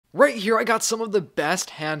Right here, I got some of the best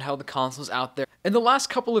handheld consoles out there. In the last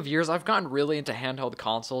couple of years, I've gotten really into handheld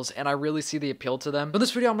consoles, and I really see the appeal to them. In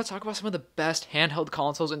this video, I'm going to talk about some of the best handheld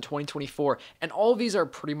consoles in 2024, and all of these are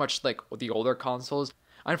pretty much like the older consoles.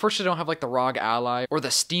 I unfortunately don't have like the ROG Ally or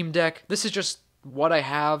the Steam Deck. This is just what I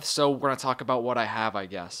have, so we're going to talk about what I have, I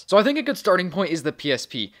guess. So I think a good starting point is the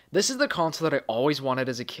PSP. This is the console that I always wanted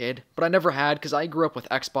as a kid, but I never had because I grew up with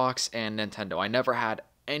Xbox and Nintendo. I never had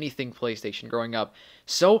anything PlayStation growing up.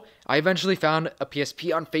 So I eventually found a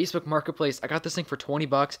PSP on Facebook Marketplace. I got this thing for 20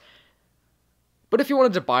 bucks. But if you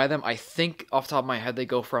wanted to buy them, I think off the top of my head, they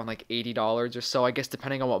go for around like $80 or so, I guess,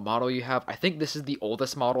 depending on what model you have. I think this is the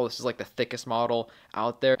oldest model. This is like the thickest model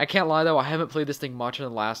out there. I can't lie though, I haven't played this thing much in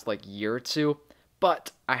the last like year or two,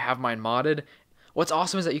 but I have mine modded. What's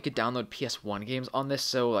awesome is that you could download PS1 games on this,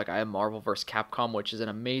 so like I have Marvel vs. Capcom, which is an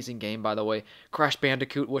amazing game, by the way. Crash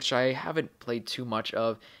Bandicoot, which I haven't played too much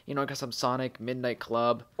of. You know, I got some Sonic, Midnight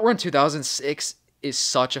Club. Run 2006 is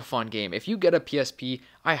such a fun game. If you get a PSP,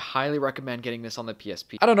 I highly recommend getting this on the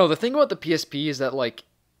PSP. I don't know, the thing about the PSP is that like,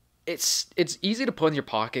 it's easy to put in your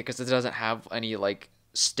pocket because it doesn't have any like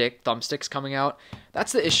thumbsticks coming out.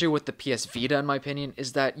 That's the issue with the PS Vita, in my opinion,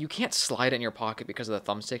 is that you can't slide it in your pocket because of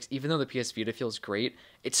the thumbsticks. Even though the PS Vita feels great,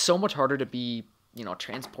 it's so much harder to be,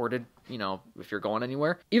 transported, if you're going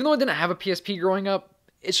anywhere. Even though I didn't have a PSP growing up,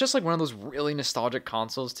 it's just like one of those really nostalgic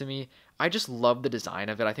consoles to me. I just love the design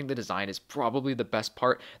of it. I think the design is probably the best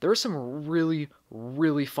part. There are some really,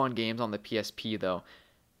 really fun games on the PSP though.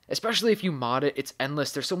 Especially if you mod it, it's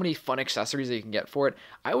endless. There's so many fun accessories that you can get for it.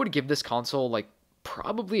 I would give this console like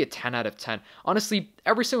probably a 10 out of 10. Honestly,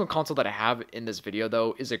 every single console that I have in this video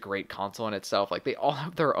though is a great console in itself. Like they all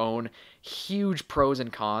have their own huge pros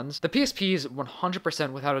and cons. The PSP is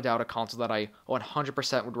 100% without a doubt a console that I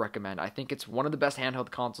 100% would recommend. I think it's one of the best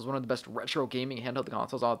handheld consoles, one of the best retro gaming handheld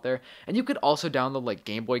consoles out there. And you could also download like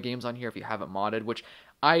Game Boy games on here if you haven't modded, which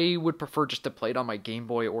I would prefer just to play it on my Game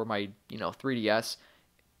Boy or my, 3DS.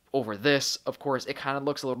 Over this, of course, it kind of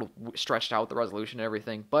looks a little stretched out, the resolution and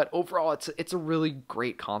everything, but overall, it's a really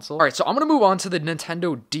great console. All right, so I'm going to move on to the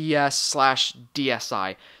Nintendo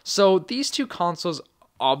DS/DSi. So these two consoles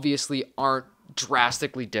obviously aren't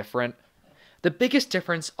drastically different. The biggest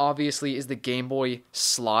difference, obviously, is the Game Boy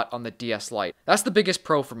slot on the DS Lite. That's the biggest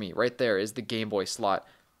pro for me, right there, is the Game Boy slot.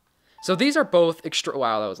 So these are both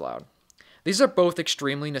wow, that was loud. These are both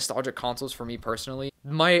extremely nostalgic consoles for me personally.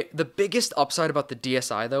 The biggest upside about the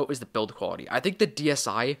DSi though is the build quality. I think the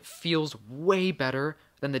DSi feels way better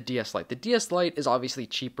than the DS Lite. The DS Lite is obviously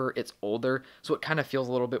cheaper, it's older, so it kind of feels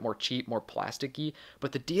a little bit more cheap, more plasticky,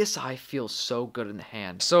 but the DSi feels so good in the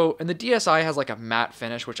hand. And the DSi has like a matte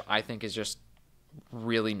finish, which I think is just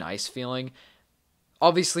really nice feeling.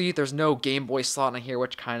 Obviously, there's no Game Boy slot in here,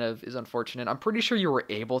 which kind of is unfortunate. I'm pretty sure you were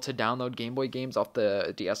able to download Game Boy games off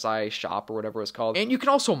the DSi shop or whatever it's called. And you can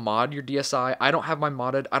also mod your DSi. I don't have mine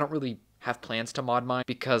modded. I don't really have plans to mod mine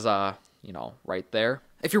because, right there.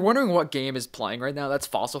 If you're wondering what game is playing right now, that's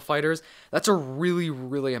Fossil Fighters. That's a really,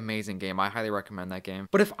 really amazing game. I highly recommend that game.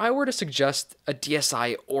 But if I were to suggest a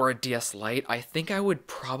DSi or a DS Lite, I think I would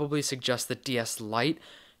probably suggest the DS Lite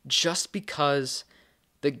just because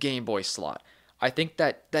the Game Boy slot. I think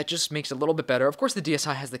that just makes it a little bit better. Of course, the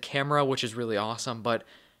DSi has the camera, which is really awesome, but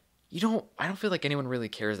I don't feel like anyone really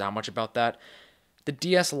cares that much about that. The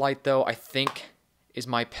DS Lite, though, I think is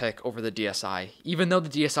my pick over the DSi, even though the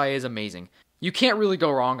DSi is amazing. You can't really go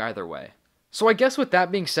wrong either way. So I guess with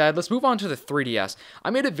that being said, let's move on to the 3DS. I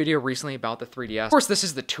made a video recently about the 3DS. Of course, this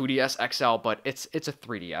is the 2DS XL, but it's a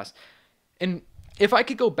 3DS. And if I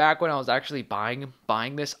could go back when I was actually buying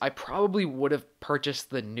this, I probably would have purchased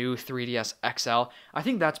the new 3DS XL. I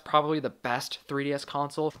think that's probably the best 3DS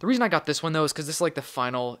console. The reason I got this one though is because this is like the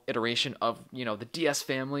final iteration of, the DS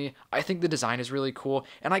family. I think the design is really cool,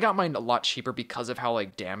 and I got mine a lot cheaper because of how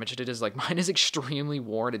like damaged it is. Like mine is extremely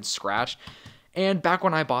worn and scratched. And back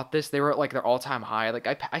when I bought this, they were at like their all-time high. Like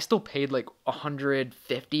I still paid like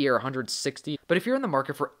 $150 or $160. But if you're in the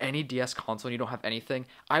market for any DS console and you don't have anything,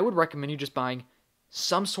 I would recommend you just buying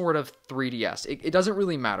some sort of 3DS. It doesn't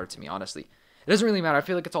really matter to me, honestly. It doesn't really matter. I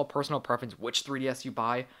feel like it's all personal preference which 3DS you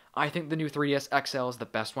buy. I think the new 3DS XL is the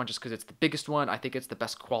best one just because it's the biggest one. I think it's the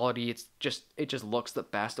best quality. It just looks the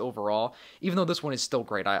best overall. Even though this one is still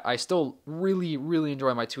great. I still really, really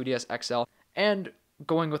enjoy my 2DS XL. And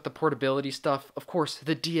going with the portability stuff, of course,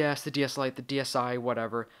 the DS, the DS Lite, the DSi,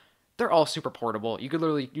 whatever, they're all super portable. You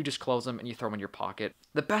just close them and you throw them in your pocket.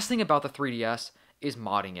 The best thing about the 3DS is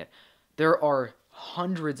modding it. There are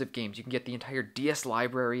hundreds of games. You can get the entire DS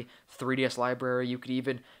library, 3DS library. You could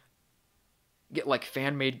even get like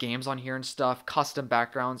fan-made games on here and stuff, custom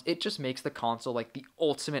backgrounds. It just makes the console like the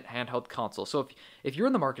ultimate handheld console. So if you're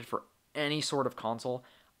in the market for any sort of console,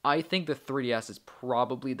 I think the 3DS is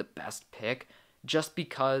probably the best pick just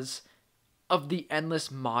because of the endless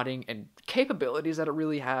modding and capabilities that it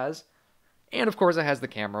really has. And of course it has the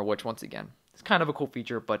camera, which once again, is kind of a cool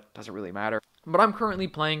feature, but doesn't really matter. But I'm currently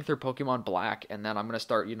playing through Pokemon Black, and then I'm going to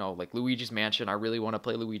start, like Luigi's Mansion. I really want to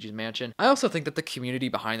play Luigi's Mansion. I also think that the community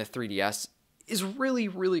behind the 3DS is really,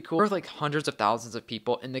 really cool. There are like hundreds of thousands of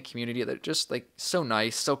people in the community that are just like so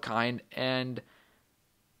nice, so kind, and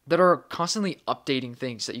that are constantly updating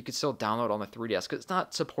things that you could still download on the 3DS because it's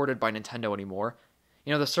not supported by Nintendo anymore.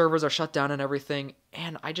 The servers are shut down and everything,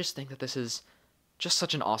 and I just think that this is just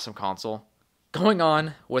such an awesome console. Going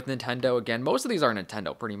on with Nintendo again, most of these are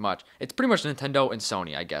Nintendo pretty much. It's pretty much Nintendo and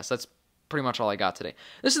Sony, I guess. That's pretty much all I got today.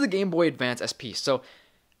 This is the Game Boy Advance SP. So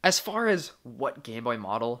as far as what Game Boy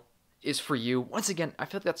model is for you, once again, I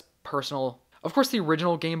feel like that's personal. Of course, the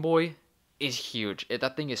original Game Boy is huge.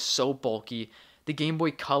 That thing is so bulky. The Game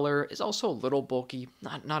Boy Color is also a little bulky,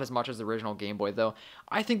 not as much as the original Game Boy though.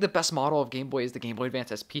 I think the best model of Game Boy is the Game Boy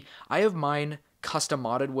Advance SP. I have mine custom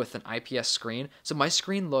modded with an IPS screen, so my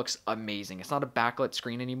screen looks amazing. It's not a backlit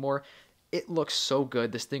screen anymore. It looks so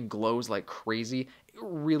good. This thing glows like crazy. It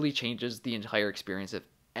really changes the entire experience of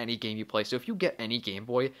any game you play. So if you get any Game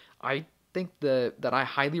Boy, I think that I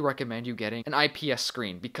highly recommend you getting an IPS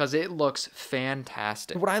screen because it looks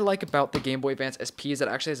fantastic. What I like about the Game Boy Advance SP is it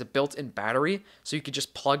actually has a built-in battery, so you could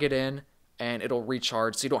just plug it in and it'll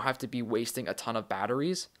recharge, so you don't have to be wasting a ton of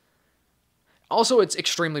batteries. Also, it's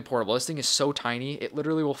extremely portable. This thing is so tiny, it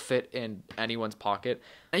literally will fit in anyone's pocket.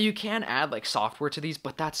 Now, you can add like software to these,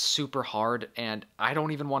 but that's super hard, and I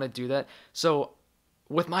don't even want to do that. So,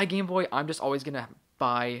 with my Game Boy, I'm just always going to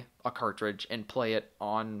buy a cartridge and play it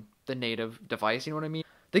on the native device, you know what I mean?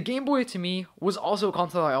 The Game Boy, to me, was also a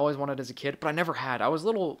console I always wanted as a kid, but I never had. I was a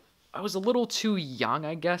little too young,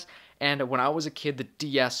 I guess, and when I was a kid, the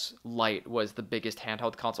DS Lite was the biggest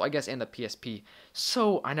handheld console, I guess, and the PSP,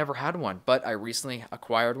 so I never had one, but I recently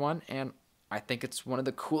acquired one, and I think it's one of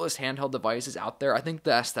the coolest handheld devices out there. I think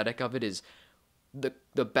the aesthetic of it is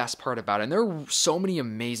the best part about it, and there are so many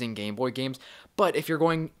amazing Game Boy games, but if you're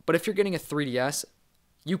getting a 3DS,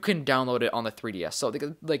 you can download it on the 3DS, so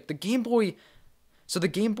the Game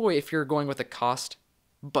Boy, if you're going with a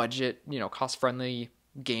cost-budget, cost-friendly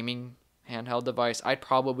gaming handheld device, I'd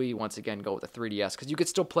probably once again go with the 3DS because you could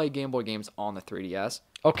still play Game Boy games on the 3DS.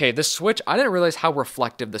 Okay, the Switch, I didn't realize how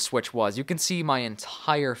reflective the Switch was. You can see my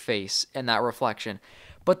entire face in that reflection.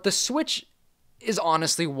 But the Switch is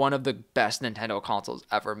honestly one of the best Nintendo consoles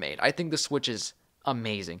ever made. I think the Switch is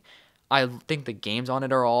amazing. I think the games on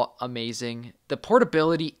it are all amazing. The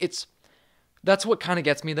portability, that's what kind of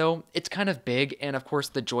gets me though. It's kind of big, and of course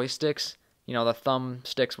the joysticks, the thumb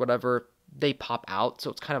sticks, whatever, they pop out, so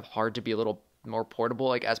it's kind of hard to be a little more portable,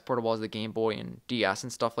 like as portable as the Game Boy and DS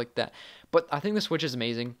and stuff like that. But I think the Switch is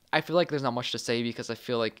amazing. I feel like there's not much to say because I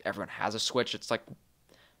feel like everyone has a Switch. It's like,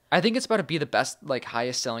 I think it's about to be the best, like,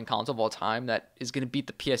 highest selling console of all time that is going to beat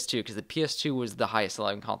the PS2 because the PS2 was the highest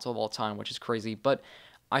selling console of all time, which is crazy. But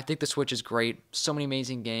I think the Switch is great. So many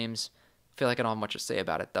amazing games. I feel like I don't have much to say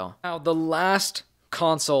about it though. Now, the last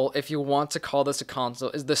console, if you want to call this a console,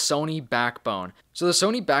 is the Sony Backbone. So the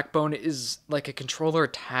Sony Backbone is like a controller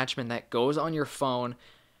attachment that goes on your phone,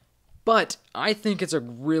 but I think it's a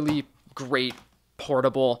really great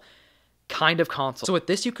portable kind of console. So with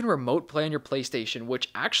this, you can remote play on your PlayStation, which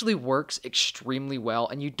actually works extremely well,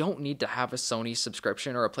 and you don't need to have a Sony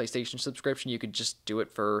subscription or a PlayStation subscription. You could just do it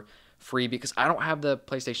for free because I don't have the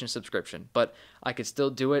PlayStation subscription, but I could still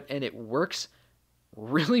do it, and it works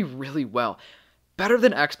really, really well. Better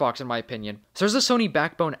than Xbox in my opinion. So there's a Sony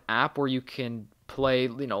Backbone app where you can play,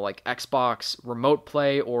 like Xbox remote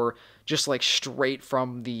play or just like straight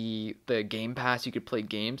from the Game Pass. You could play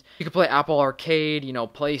games. You could play Apple Arcade,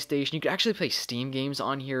 PlayStation. You could actually play Steam games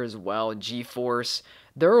on here as well, GeForce.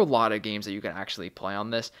 There are a lot of games that you can actually play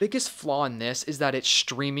on this. Biggest flaw in this is that it's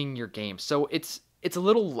streaming your game. So it's a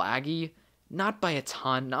little laggy, not by a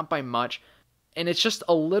ton, not by much, and it's just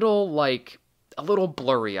a little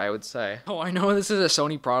blurry, I would say. Oh, I know this is a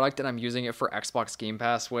Sony product and I'm using it for Xbox Game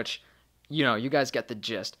Pass, which, you guys get the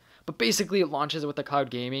gist. But basically it launches with the cloud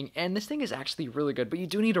gaming, and this thing is actually really good, but you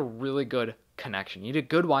do need a really good connection. You need a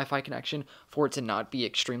good Wi-Fi connection for it to not be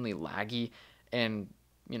extremely laggy and,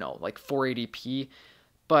 like 480p.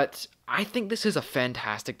 But I think this is a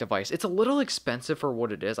fantastic device. It's a little expensive for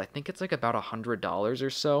what it is. I think it's like about $100 or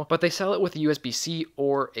so, but they sell it with a USB-C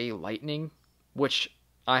or a Lightning, which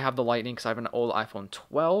I have the Lightning because I have an old iPhone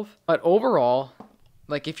 12. But overall,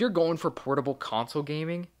 like if you're going for portable console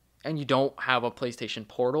gaming, and you don't have a PlayStation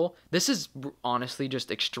Portal, this is honestly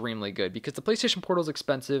just extremely good because the PlayStation Portal is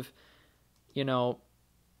expensive, you know,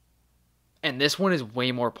 and this one is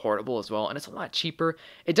way more portable as well, and it's a lot cheaper.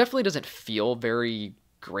 It definitely doesn't feel very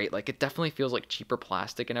great. Like, it definitely feels like cheaper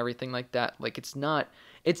plastic and everything like that. Like, it's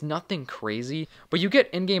nothing crazy, but you get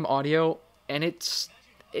in-game audio, and it's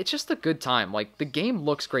just a good time. Like, the game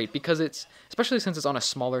looks great because especially since it's on a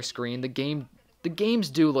smaller screen, the games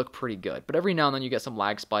do look pretty good, but every now and then you get some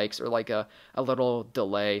lag spikes or like a little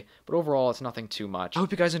delay, but overall it's nothing too much. I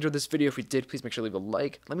hope you guys enjoyed this video. If you did, please make sure to leave a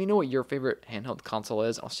like. Let me know what your favorite handheld console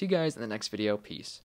is. I'll see you guys in the next video. Peace.